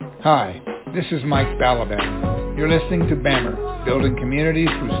Hi, this is Mike Balaban. You're listening to BAMR, Building Communities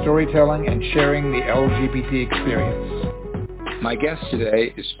Through Storytelling and Sharing the LGBT Experience. My guest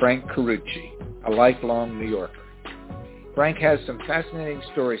today is Frank Carucci, a lifelong New Yorker. Frank has some fascinating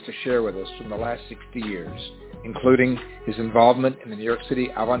stories to share with us from the last 60 years, including his involvement in the New York City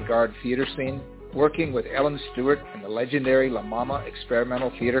avant-garde theater scene, working with Ellen Stewart and the legendary La Mama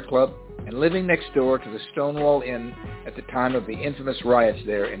Experimental Theater Club, and living next door to the Stonewall Inn at the time of the infamous riots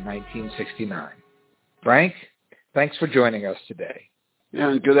there in 1969. Frank, thanks for joining us today.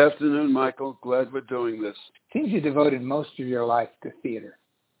 Yeah, and good afternoon, Michael. Glad we're doing this. Seems you devoted most of your life to theater.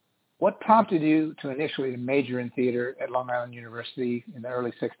 What prompted you to initially major in theater at Long Island University in the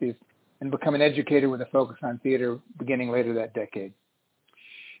early 60s and become an educator with a focus on theater beginning later that decade?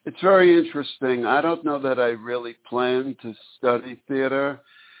 It's very interesting. I don't know that I really planned to study theater,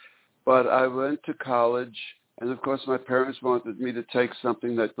 but I went to college, and of course my parents wanted me to take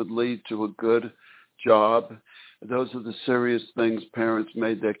something that would lead to a good job. Those are the serious things parents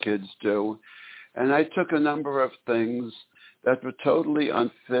made their kids do. And I took a number of things that were totally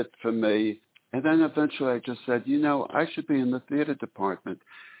unfit for me. And then eventually I just said, I should be in the theater department.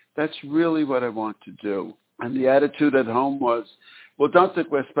 That's really what I want to do. And the attitude at home was, well, don't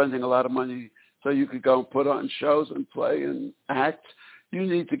think we're spending a lot of money so you could go and put on shows and play and act. You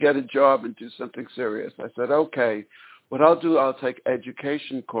need to get a job and do something serious. I said, okay, what I'll do, I'll take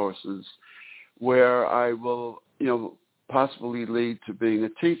education courses where I will, possibly lead to being a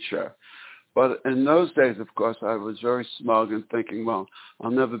teacher. But in those days, of course, I was very smug and thinking, well,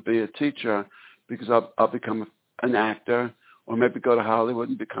 I'll never be a teacher because I'll become an actor or maybe go to Hollywood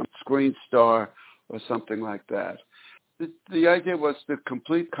and become a screen star or something like that. The idea was to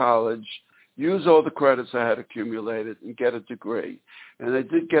complete college, use all the credits I had accumulated, and get a degree. And I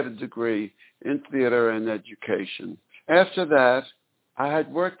did get a degree in theater and education. After that, I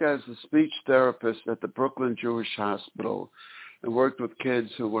had worked as a speech therapist at the Brooklyn Jewish Hospital and worked with kids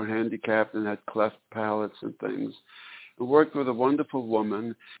who were handicapped and had cleft palates and things. I worked with a wonderful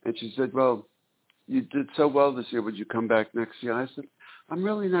woman, and she said, well, you did so well this year. Would you come back next year? I said, I'm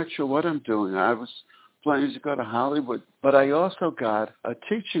really not sure what I'm doing. I was planning to go to Hollywood, but I also got a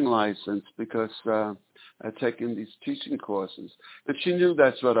teaching license because I'd taken these teaching courses. And she knew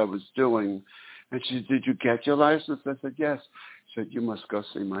that's what I was doing. And she said, did you get your license? I said, yes. She said, you must go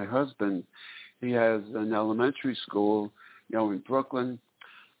see my husband. He has an elementary school, in Brooklyn.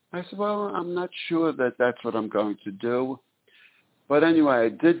 I said, well, I'm not sure that that's what I'm going to do. But anyway, I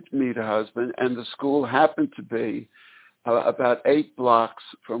did meet a husband, and the school happened to be about 8 blocks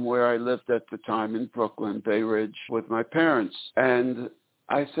from where I lived at the time in Brooklyn, Bay Ridge, with my parents. And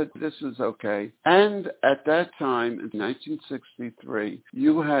I said, this is okay. And at that time, in 1963,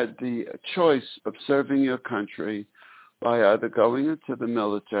 you had the choice of serving your country by either going into the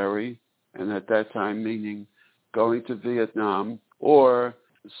military, and at that time meaning going to Vietnam, or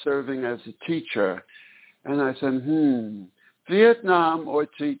serving as a teacher. And I said, Vietnam or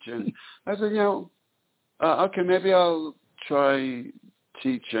teaching? I said, okay, maybe I'll try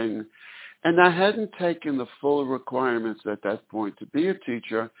teaching. And I hadn't taken the full requirements at that point to be a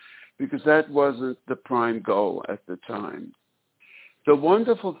teacher because that wasn't the prime goal at the time. The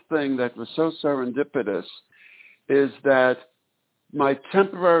wonderful thing that was so serendipitous is that my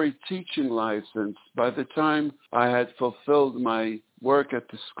temporary teaching license, by the time I had fulfilled my work at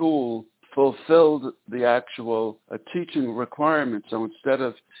the school, fulfilled the actual teaching requirement. So instead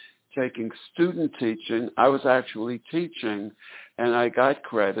of taking student teaching, I was actually teaching, and I got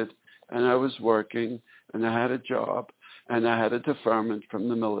credit, and I was working, and I had a job, and I had a deferment from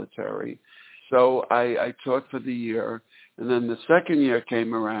the military. So I taught for the year, and then the second year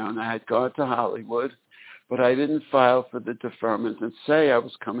came around. I had gone to Hollywood, but I didn't file for the deferment and say I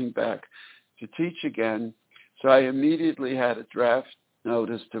was coming back to teach again. So I immediately had a draft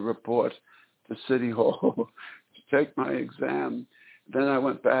notice to report to City Hall to take my exam. Then I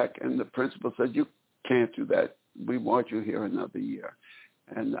went back, and the principal said, you can't do that. We want you here another year.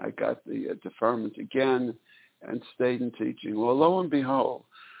 And I got the deferment again and stayed in teaching. Well, lo and behold,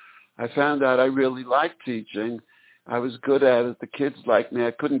 I found out I really liked teaching. I was good at it. The kids liked me.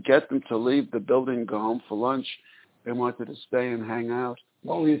 I couldn't get them to leave the building and go home for lunch. They wanted to stay and hang out.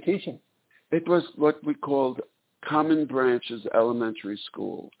 What were you teaching? It was what we called Common Branches Elementary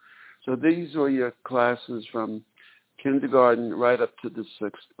School. So these were your classes from kindergarten right up to the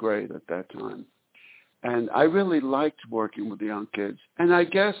 6th grade at that time. And I really liked working with the young kids. And I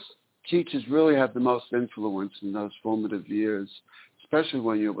guess teachers really have the most influence in those formative years, especially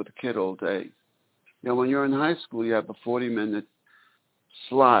when you're with a kid all day. When you're in high school, you have a 40-minute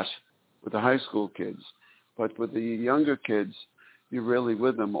slot with the high school kids. But with the younger kids, you're really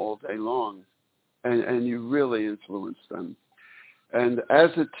with them all day long, and you really influence them. And as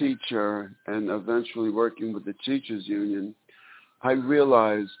a teacher and eventually working with the Teachers Union, I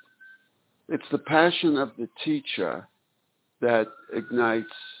realized it's the passion of the teacher that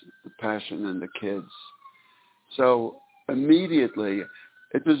ignites the passion in the kids. So immediately,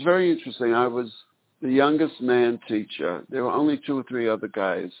 it was very interesting. I was the youngest man teacher. There were only 2 or 3 other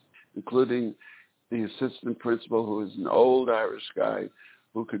guys, including the assistant principal, who was an old Irish guy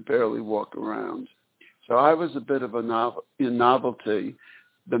who could barely walk around. So I was a bit of a novelty,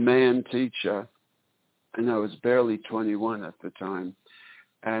 the man teacher, and I was barely 21 at the time.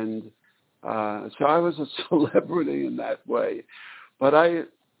 And so I was a celebrity in that way. But I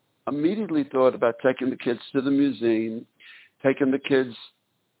immediately thought about taking the kids to the museum, taking the kids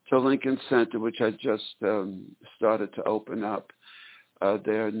to Lincoln Center, which had just started to open up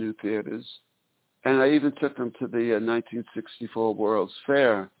their new theaters. And I even took them to the 1964 World's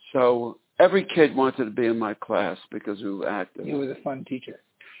Fair. So every kid wanted to be in my class because we were active. You were a fun teacher.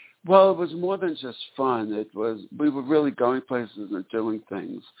 Well, it was more than just fun. We were really going places and doing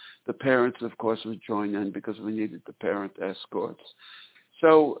things. The parents, of course, would join in because we needed the parent escorts.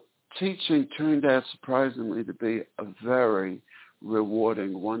 So teaching turned out surprisingly to be a very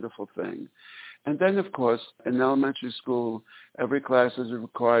rewarding, wonderful thing. And then, of course, in elementary school, every class is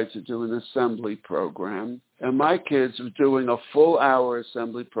required to do an assembly program. And my kids were doing a full hour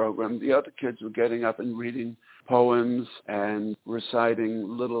assembly program. The other kids were getting up and reading poems and reciting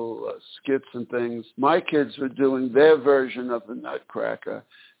little skits and things. My kids were doing their version of the Nutcracker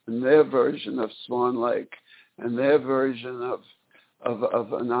and their version of Swan Lake and their version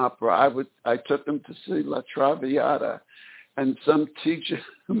of an opera. I took them to see La Traviata. And some teachers,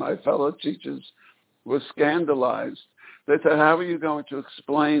 my fellow teachers, were scandalized. They said, how are you going to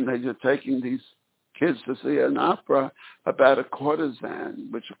explain that you're taking these kids to see an opera about a courtesan,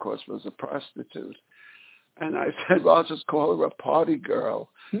 which, of course, was a prostitute? And I said, well, I'll just call her a party girl,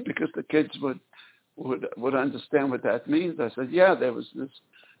 because the kids would understand what that means. I said, yeah, there was this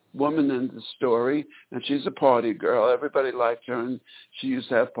woman in the story, and she's a party girl. Everybody liked her, and she used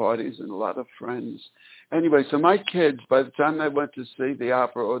to have parties and a lot of friends. Anyway, so my kids, by the time they went to see the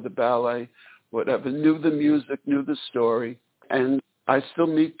opera or the ballet, whatever, knew the music, knew the story. And I still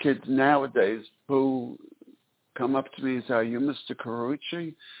meet kids nowadays who come up to me and say, are you Mr.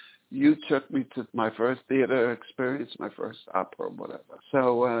 Carucci? You took me to my first theater experience, my first opera, whatever.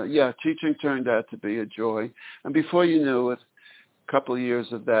 So, teaching turned out to be a joy. And before you knew it, a couple of years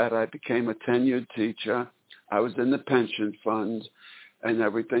of that, I became a tenured teacher. I was in the pension fund and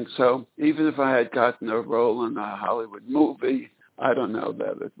everything. So even if I had gotten a role in a Hollywood movie, I don't know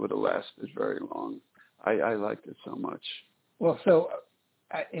that it would have lasted very long. I liked it so much. Well, so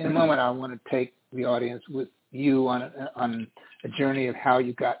in a moment, I want to take the audience with you on a journey of how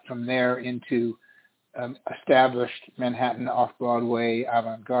you got from there into established Manhattan off-Broadway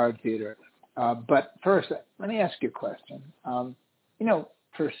avant-garde theater. But first, let me ask you a question.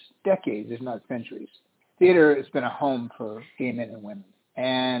 For decades, if not centuries, theater has been a home for gay men and women.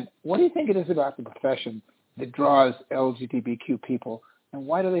 And what do you think it is about the profession that draws LGBTQ people, and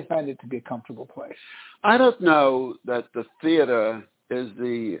why do they find it to be a comfortable place? I don't know that the theater is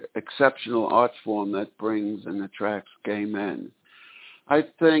the exceptional art form that brings and attracts gay men. I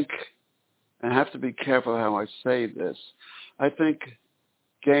think, and I have to be careful how I say this, I think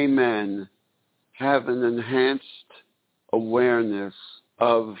gay men have an enhanced awareness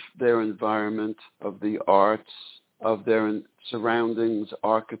of their environment, of the arts, of their surroundings,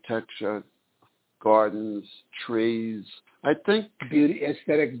 architecture, gardens, trees. I think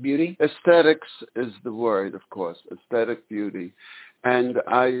aesthetic beauty? Aesthetics is the word, of course, aesthetic beauty. And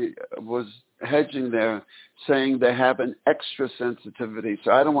I was hedging there saying they have an extra sensitivity.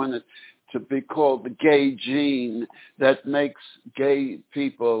 So I don't want it to be called the gay gene that makes gay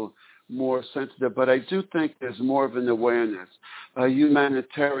people more sensitive. But I do think there's more of an awareness, a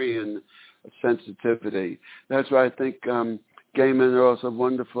humanitarian sensitivity. That's why I think gay men are also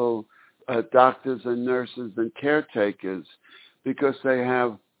wonderful doctors and nurses and caretakers, because they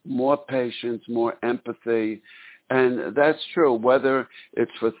have more patience, more empathy. And that's true, whether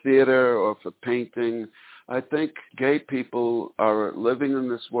it's for theater or for painting. I think gay people are living in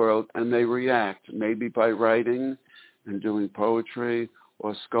this world and they react, maybe by writing and doing poetry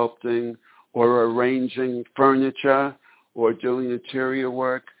or sculpting or arranging furniture or doing interior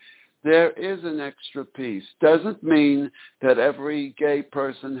work. There is an extra piece. Doesn't mean that every gay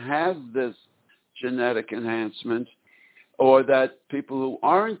person has this genetic enhancement or that people who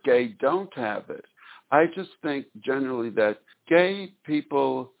aren't gay don't have it. I just think generally that gay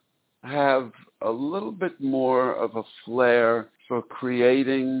people have a little bit more of a flair for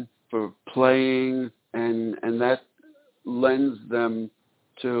creating, for playing, and that lends them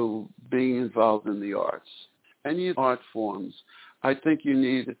to being involved in the arts. Any art forms, I think you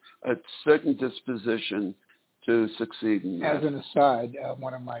need a certain disposition to succeed in that. As an aside,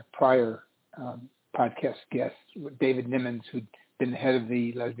 one of my prior podcast guests, David Nimmons, who'd been the head of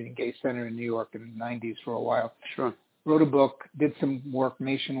the Lesbian and Gay Center in New York in the 90s for a while, Sure. wrote a book, did some work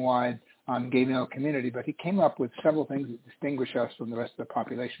nationwide on gay male community, but he came up with several things that distinguish us from the rest of the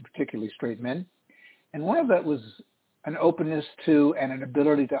population, particularly straight men. And one of that was an openness to and an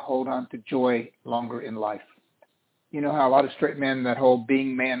ability to hold on to joy longer in life. You know how a lot of straight men, that whole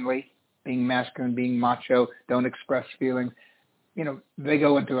being manly, being masculine, being macho, don't express feelings, you know, they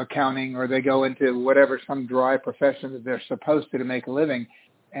go into accounting or they go into whatever, some dry profession that they're supposed to make a living.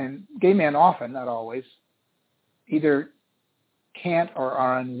 And gay men often, not always, either can't or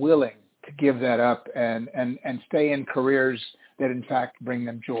are unwilling to give that up and stay in careers that in fact bring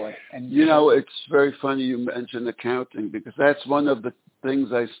them joy. And you know, it's very funny you mentioned accounting, because that's one of the things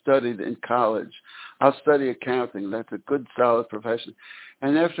I studied in college. I'll study accounting. That's a good, solid profession.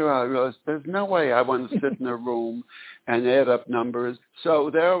 And after a while, I realized there's no way I want to sit in a room and add up numbers.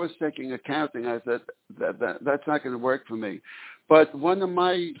 So there I was taking accounting. I said, that's not going to work for me. But one of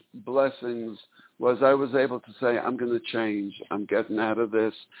my blessings was I was able to say, I'm going to change. I'm getting out of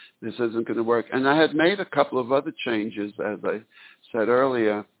this. This isn't going to work. And I had made a couple of other changes, as I said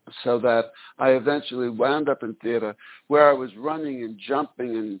earlier, so that I eventually wound up in theater where I was running and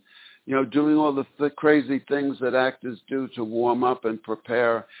jumping and, you know, doing all the crazy things that actors do to warm up and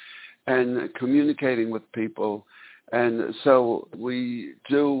prepare and communicating with people. And so we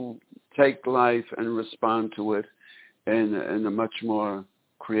do take life and respond to it in a much more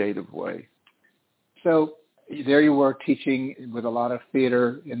creative way. So there you were teaching with a lot of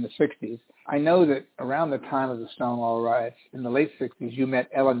theater in the 60s. I know that around the time of the Stonewall riots in the late 60s, you met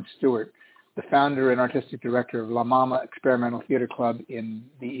Ellen Stewart, the founder and artistic director of La Mama Experimental Theater Club in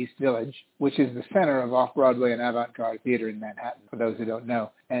the East Village, which is the center of off-Broadway and avant-garde theater in Manhattan, for those who don't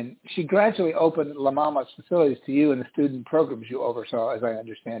know. And she gradually opened La Mama's facilities to you and the student programs you oversaw, as I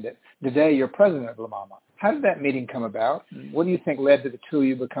understand it. Today, you're president of La Mama. How did that meeting come about? What do you think led to the two of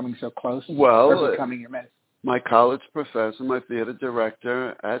you becoming so close? Well, becoming your men? My college professor, my theater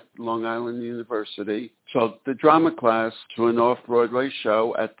director at Long Island University, took the drama class to an off-Broadway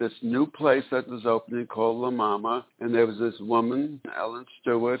show at this new place that was opening called La Mama. And there was this woman, Ellen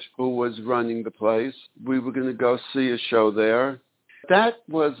Stewart, who was running the place. We were going to go see a show there. That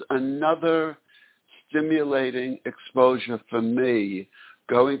was another stimulating exposure for me,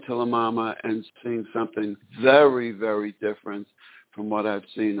 going to La Mama and seeing something very, very different from what I've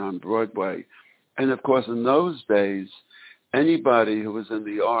seen on Broadway. And, of course, in those days, anybody who was in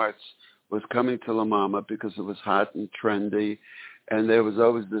the arts was coming to La Mama because it was hot and trendy, and there was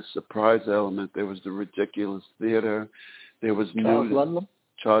always this surprise element. There was the ridiculous theater. There was Charles Ludlam?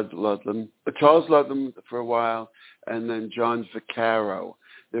 Charles Ludlam for a while, and then John Vaccaro.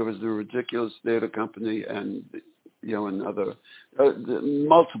 There was the ridiculous theater company and, you know, another,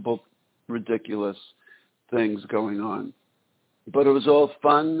 multiple ridiculous things going on. But it was all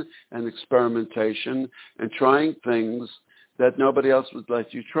fun and experimentation and trying things that nobody else would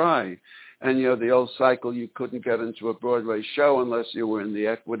let you try. And, you know, the old cycle, you couldn't get into a Broadway show unless you were in the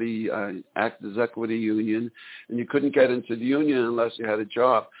Actors Equity Union, and you couldn't get into the union unless you had a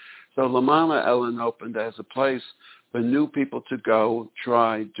job. So La Mama, Ellen, opened as a place for new people to go,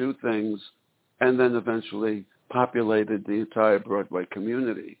 try, do things, and then eventually populated the entire Broadway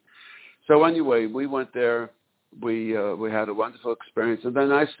community. So anyway, we went there. We had a wonderful experience, and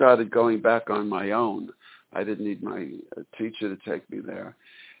then I started going back on my own. I didn't need my teacher to take me there,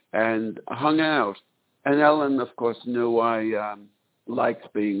 and hung out. And Ellen, of course, knew I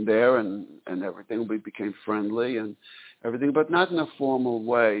liked being there and everything. We became friendly and everything, but not in a formal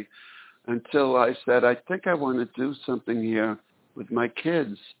way until I said, I think I want to do something here with my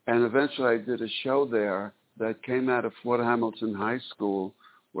kids. And eventually I did a show there that came out of Fort Hamilton High School,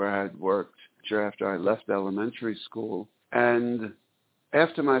 where I had worked after I left elementary school. And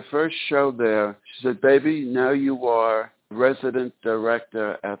after my first show there, she said, baby, now you are resident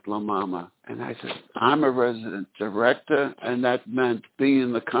director at La Mama. And I said, I'm a resident director? And that meant being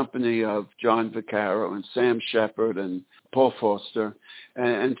in the company of John Vaccaro and Sam Shepard and Paul Foster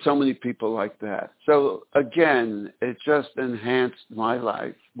and so mali people like that. So again, it just enhanced my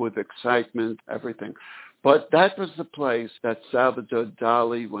life with excitement, everything. But that was the place that Salvador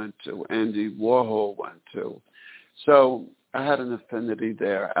Dali went to, Andy Warhol went to. So I had an affinity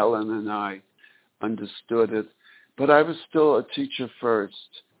there. Ellen and I understood it. But I was still a teacher first.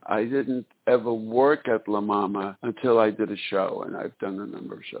 I didn't ever work at La Mama until I did a show, and I've done a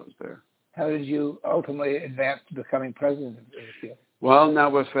number of shows there. How did you ultimately advance to becoming president of the theater? Well, now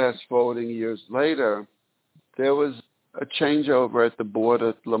we're fast-forwarding years later. There was a changeover at the board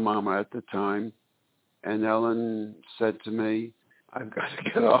at La Mama at the time, and Ellen said to me, I've got to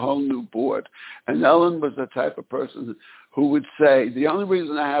get a whole new board. And Ellen was the type of person who would say, the only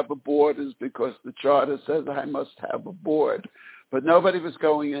reason I have a board is because the charter says I must have a board. But nobody was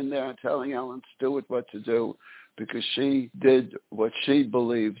going in there and telling Ellen Stewart what to do, because she did what she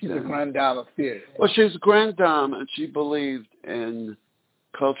believed in. She's a grande dame of theater. Well, she's a grande dame, and she believed in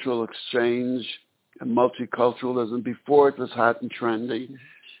cultural exchange and multiculturalism before it was hot and trendy. Mm-hmm.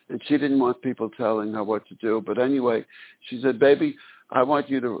 And she didn't want people telling her what to do. But anyway, she said, baby, I want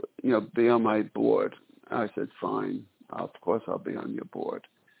you to, be on my board. I said, fine. Of course I'll be on your board.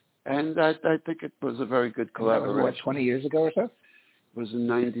 And I think it was a very good collaboration. That was, 20 years ago or so? It was in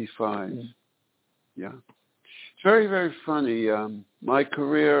 95. Mm-hmm. Yeah. It's very, very funny. My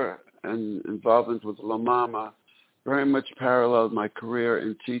career and involvement with La Mama very much paralleled my career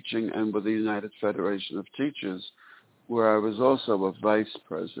in teaching and with the United Federation of Teachers, where I was also a vice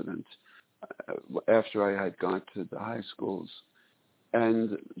president after I had gone to the high schools.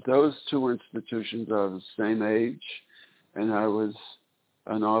 And those two institutions are the same age, and I was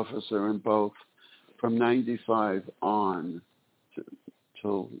an officer in both from 95 on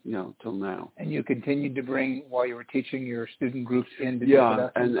till now. And you continued to bring, while you were teaching, your student groups in to do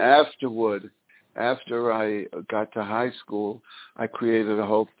and after I got to high school, I created a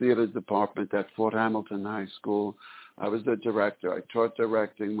whole theater department at Fort Hamilton High School. I was the director. I taught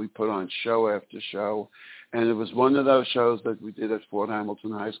directing. We put on show after show. And it was one of those shows that we did at Fort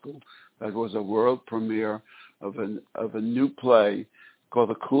Hamilton High School that was a world premiere of a new play called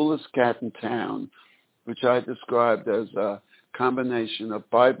The Coolest Cat in Town, which I described as a combination of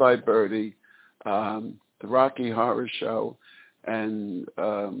Bye Bye Birdie, the Rocky Horror Show, and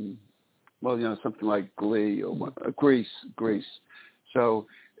something like Glee or Grease. So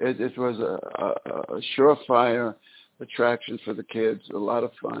it was a surefire attraction for the kids, a lot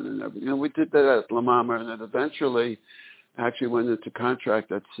of fun and everything. We did that at La Mama, and then eventually actually went into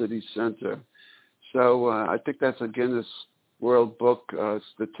contract at City Center. So I think that's a Guinness World Book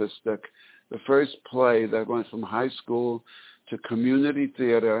statistic. The first play that went from high school to community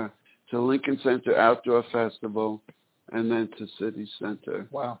theater to Lincoln Center Outdoor Festival and then to City Center.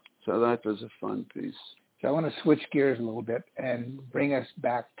 Wow. So that was a fun piece. So I want to switch gears a little bit and bring us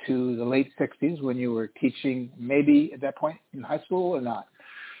back to the late 60s when you were teaching, maybe at that point in high school or not?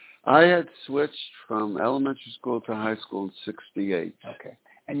 I had switched from elementary school to high school in 68. Okay.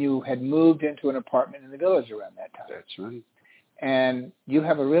 And you had moved into an apartment in the Village around that time. That's right. And you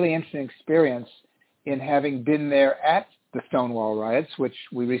have a really interesting experience in having been there at the Stonewall riots, which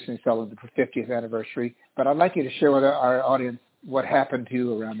we recently celebrated the 50th anniversary. But I'd like you to share with our audience what happened to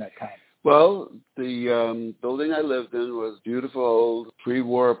you around that time. Well, the building I lived in was a beautiful old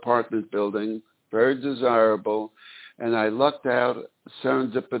pre-war apartment building, very desirable. And I lucked out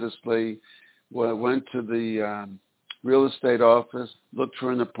serendipitously when I went to the real estate office, looked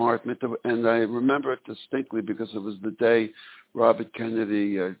for an apartment. And I remember it distinctly because it was the day Robert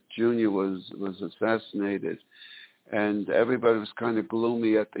Kennedy Jr. was assassinated. And everybody was kind of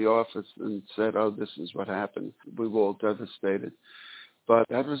gloomy at the office and said, oh, this is what happened. We were all devastated. But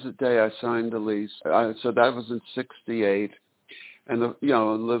that was the day I signed the lease. So that was in 68. And, I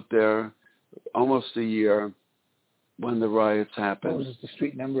lived there almost a year when the riots happened. What was the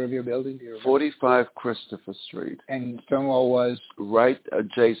street number of your building? 45 Christopher Street. And Stonewall was? Right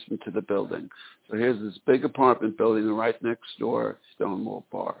adjacent to the building. So here's this big apartment building, and right next door, Stonewall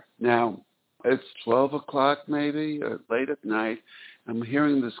Bar. Now, it's 12 o'clock maybe, late at night. I'm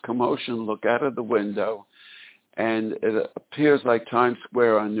hearing this commotion, look out of the window, and it appears like Times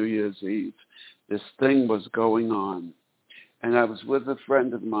Square on New Year's Eve. This thing was going on. And I was with a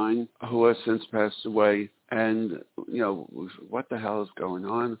friend of mine who has since passed away. And, what the hell is going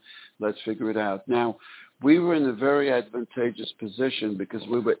on? Let's figure it out. Now, we were in a very advantageous position because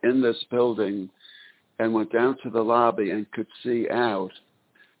we were in this building and went down to the lobby and could see out.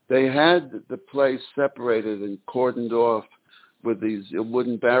 They had the place separated and cordoned off with these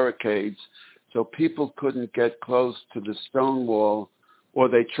wooden barricades so people couldn't get close to the stone wall, or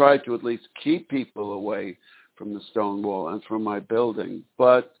they tried to at least keep people away from the stone wall and from my building.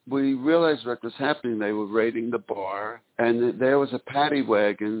 But we realized what was happening. They were raiding the bar, and there was a paddy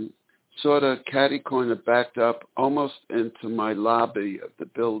wagon sort of catty-corner backed up almost into my lobby of the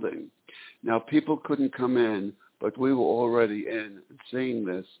building. Now, people couldn't come in, but we were already in and seeing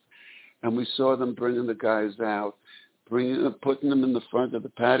this. And we saw them bringing the guys out, putting them in the front of the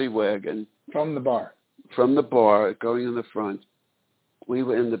paddy wagon. From the bar? From the bar, going in the front. We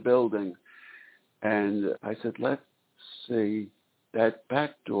were in the building, and I said, let's see. That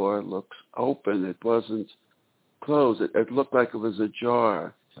back door looks open. It wasn't closed. It looked like it was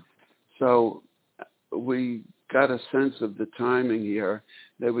ajar. So we got a sense of the timing here.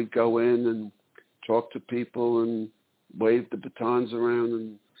 They would go in and talk to people and wave the batons around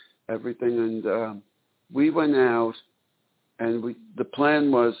and everything. And we went out, and the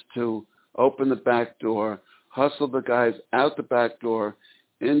plan was to open the back door, hustle the guys out the back door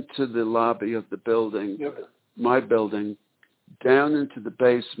into the lobby of the building, my building, down into the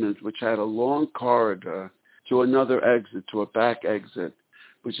basement, which had a long corridor, to another exit, to a back exit,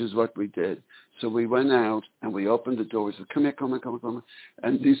 which is what we did. So we went out and we opened the door. We said, come here.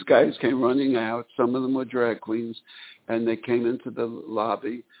 And these guys came running out. Some of them were drag queens. And they came into the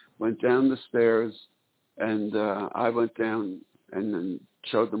lobby, went down the stairs, and I went down and then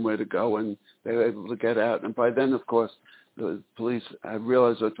showed them where to go, and they were able to get out. And by then, of course, the police had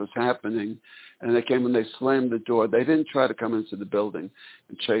realized what was happening, and they came and they slammed the door. They didn't try to come into the building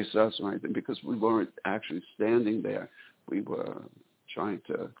and chase us or anything, because we weren't actually standing there. We were trying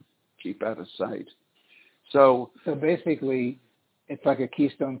to keep out of sight. So basically, it's like a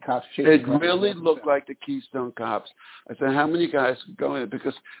Keystone Cops chase. It really looked like the Keystone Cops. I said, how many guys could go in?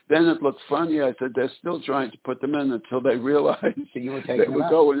 Because then it looked funny. I said, they're still trying to put them in until they realized they were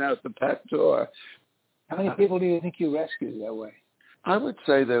going out the back door. How many people do you think you rescued that way? I would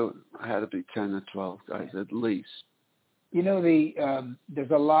say there had to be 10 or 12 guys at least. You know,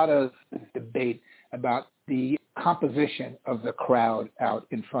 there's a lot of debate about the composition of the crowd out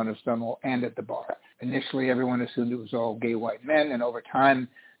in front of Stonewall and at the bar. Initially, everyone assumed it was all gay white men, and over time,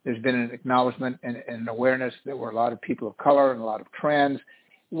 there's been an acknowledgement and an awareness that there were a lot of people of color and a lot of trans.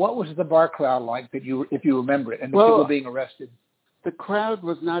 What was the bar crowd like, if you remember it, and the people being arrested? The crowd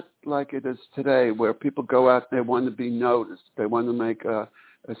was not like it is today, where people go out, they want to be noticed. They want to make a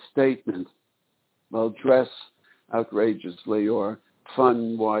statement. They'll dress outrageously or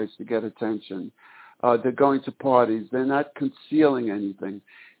fun-wise to get attention. They're going to parties. They're not concealing anything.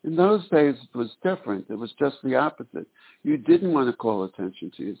 In those days, it was different. It was just the opposite. You didn't want to call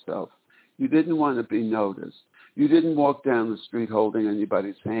attention to yourself. You didn't want to be noticed. You didn't walk down the street holding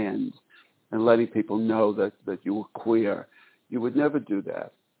anybody's hand and letting people know that you were queer. You would never do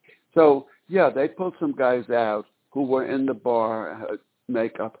that. So, yeah, they pulled some guys out who were in the bar, had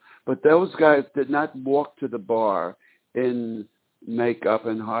makeup, but those guys did not walk to the bar in makeup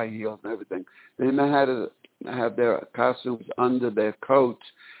and high heels and everything. They had to have their costumes under their coats,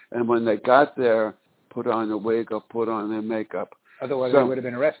 and when they got there, put on a wig or put on their makeup. Otherwise, they would have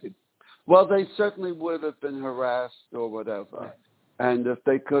been arrested. Well, they certainly would have been harassed or whatever. Right. And if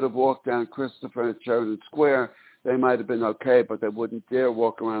they could have walked down Christopher and Sheridan Square, they might have been okay, but they wouldn't dare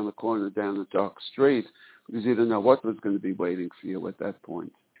walk around the corner down the dark street, because you didn't know what was going to be waiting for you at that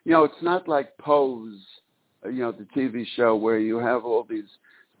point. You know, it's not like Pose, you know, the TV show where you have all these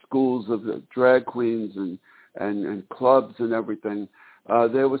schools of drag queens and clubs and everything.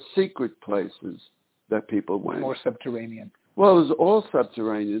 There were secret places that people went. More subterranean. Well, it was all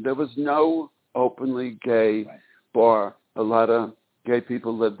subterranean. There was no openly gay bar. A lot of gay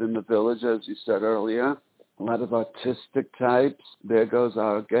people lived in the village, as you said earlier. A lot of artistic types. There goes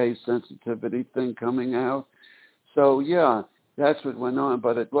our gay sensitivity thing coming out. So, yeah, that's what went on.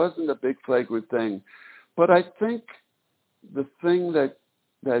 But it wasn't a big flagrant thing. But I think the thing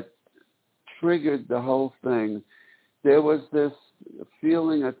that triggered the whole thing, there was this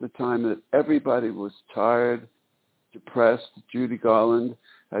feeling at the time that everybody was tired, depressed. Judy Garland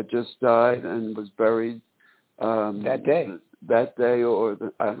had just died and was buried. That day. That day, or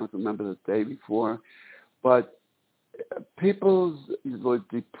I don't remember the day before. But people were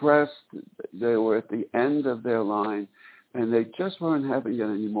depressed. They were at the end of their line, and they just weren't having it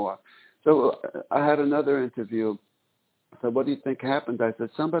anymore. So I had another interview. I said, what do you think happened? I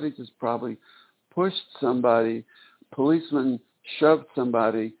said, somebody just probably pushed somebody, policeman shoved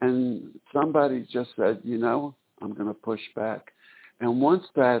somebody, and somebody just said, you know, I'm going to push back. And once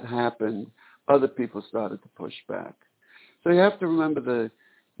that happened, other people started to push back. So you have to remember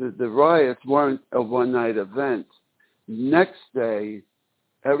the riots weren't a one-night event. Next day,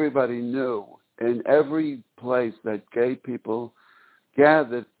 everybody knew in every place that gay people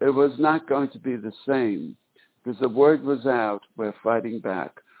gathered, it was not going to be the same, because the word was out, we're fighting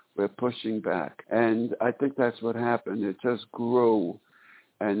back, we're pushing back. And I think that's what happened. It just grew.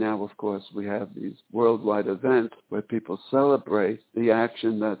 And now, of course, we have these worldwide events where people celebrate the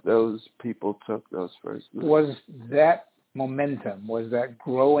action that those people took those first nights. Was that momentum, was that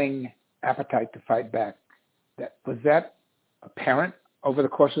growing appetite to fight back Was that apparent over the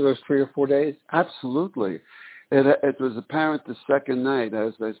course of those 3 or 4 days? Absolutely. It was apparent the second night,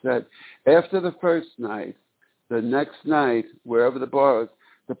 as I said. After the first night, the next night, wherever the bar was,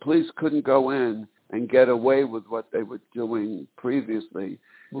 the police couldn't go in and get away with what they were doing previously,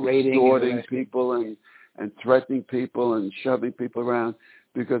 extorting people and threatening people and shoving people around,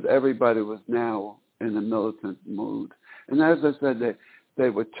 because everybody was now in a militant mood. And as I said, they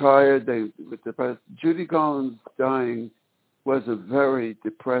were tired. They were depressed. Judy Garland's dying was a very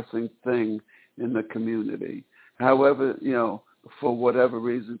depressing thing in the community. However, for whatever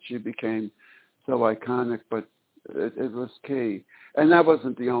reason, she became so iconic, but it was key. And that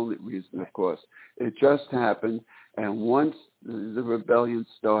wasn't the only reason, of course. It just happened, and once the rebellion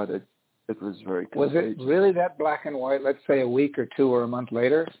started, it was very contagious. Was it really that black and white, let's say a week or two or a month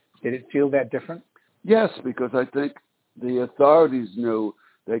later? Did it feel that different? Yes, because I think the authorities knew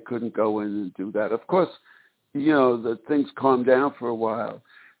they couldn't go in and do that. Of course, the things calmed down for a while,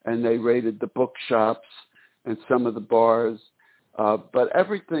 and they raided the bookshops and some of the bars, but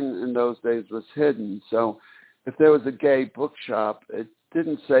everything in those days was hidden. So if there was a gay bookshop, it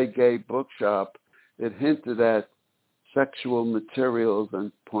didn't say gay bookshop. It hinted at sexual materials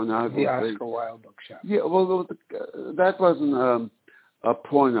and pornography. The Oscar Wilde bookshop. Yeah, well, that wasn't a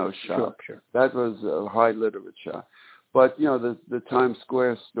porno shop. Sure. That was a high literature. But, the Times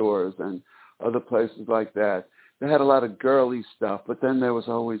Square stores and other places like that, they had a lot of girly stuff, but then there was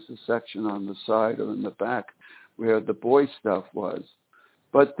always a section on the side or in the back where the boy stuff was.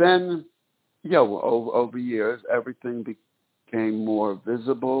 But then, over years, everything became more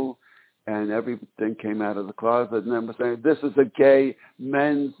visible, and everything came out of the closet, and then we're saying, this is a gay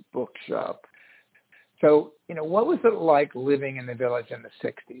men's bookshop. So, what was it like living in the Village in the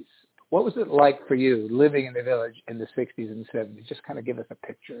 60s? What was it like for you living in the Village in the 60s and 70s? Just kind of give us a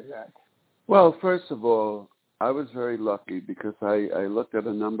picture of that. Well, first of all, I was very lucky because I looked at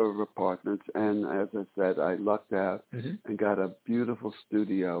a number of apartments, and as I said, I lucked out and got a beautiful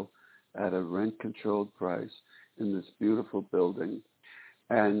studio at a rent-controlled price in this beautiful building,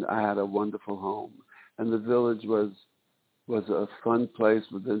 and I had a wonderful home. And the Village was a fun place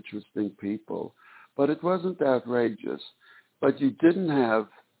with interesting people, but it wasn't outrageous. But you didn't have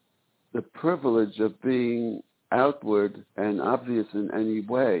the privilege of being outward and obvious in any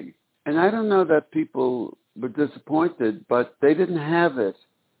way. And I don't know that people were disappointed, but they didn't have it.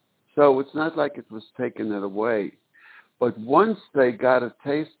 So it's not like it was taking it away. But once they got a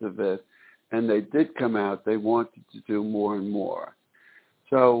taste of it, and they did come out, they wanted to do more and more.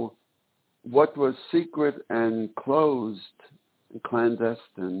 So what was secret and closed and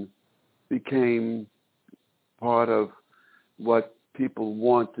clandestine became part of what people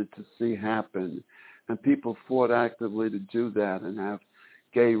wanted to see happen. And people fought actively to do that and have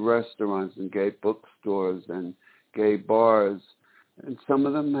gay restaurants and gay bookstores and gay bars. And some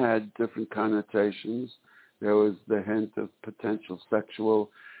of them had different connotations. There was the hint of potential sexual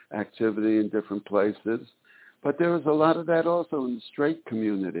activity in different places. But there was a lot of that also in the straight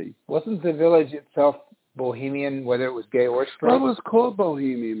community. Wasn't the Village itself bohemian, whether it was gay or straight? Well, it was called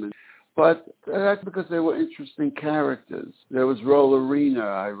bohemian, but that's because they were interesting characters. There was Rollerina,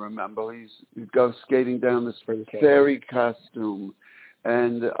 I remember. He'd go skating down this fairy costume,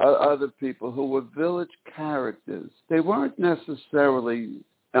 and other people who were Village characters. They weren't necessarily,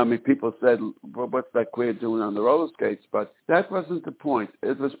 people said, well, what's that queer doing on the roller skates? But that wasn't the point.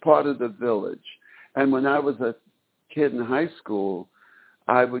 It was part of the Village. And when I was a kid in high school,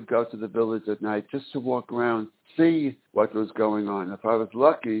 I would go to the Village at night just to walk around, see what was going on. If I was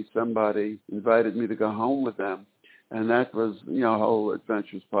lucky, somebody invited me to go home with them. And that was, a whole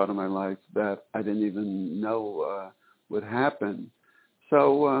adventurous part of my life that I didn't even know would happen.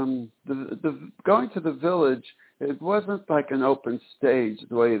 So the going to the Village, it wasn't like an open stage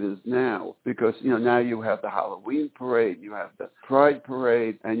the way it is now, because, now you have the Halloween parade, you have the Pride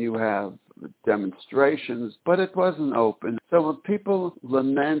parade, and you have demonstrations, but it wasn't open. So when people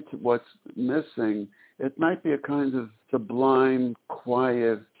lament what's missing, it might be a kind of sublime,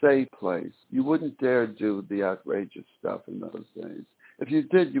 quiet, safe place. You wouldn't dare do the outrageous stuff in those days. If you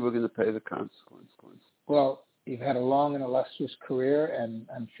did, you were going to pay the consequence. Well, you've had a long and illustrious career, and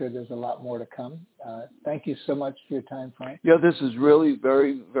I'm sure there's a lot more to come. Thank you so much for your time, Frank. Yeah, this is really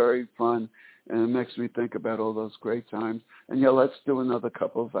very, very fun, and it makes me think about all those great times. And, let's do another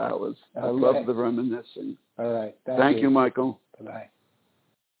couple of hours. Okay. I love the reminiscing. All right. Thank you, Michael. Bye-bye.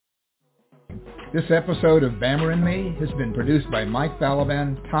 This episode of Bammer and Me has been produced by Mike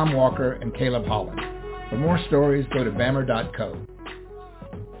Balaban, Tom Walker, and Caleb Holland. For more stories, go to bammer.co.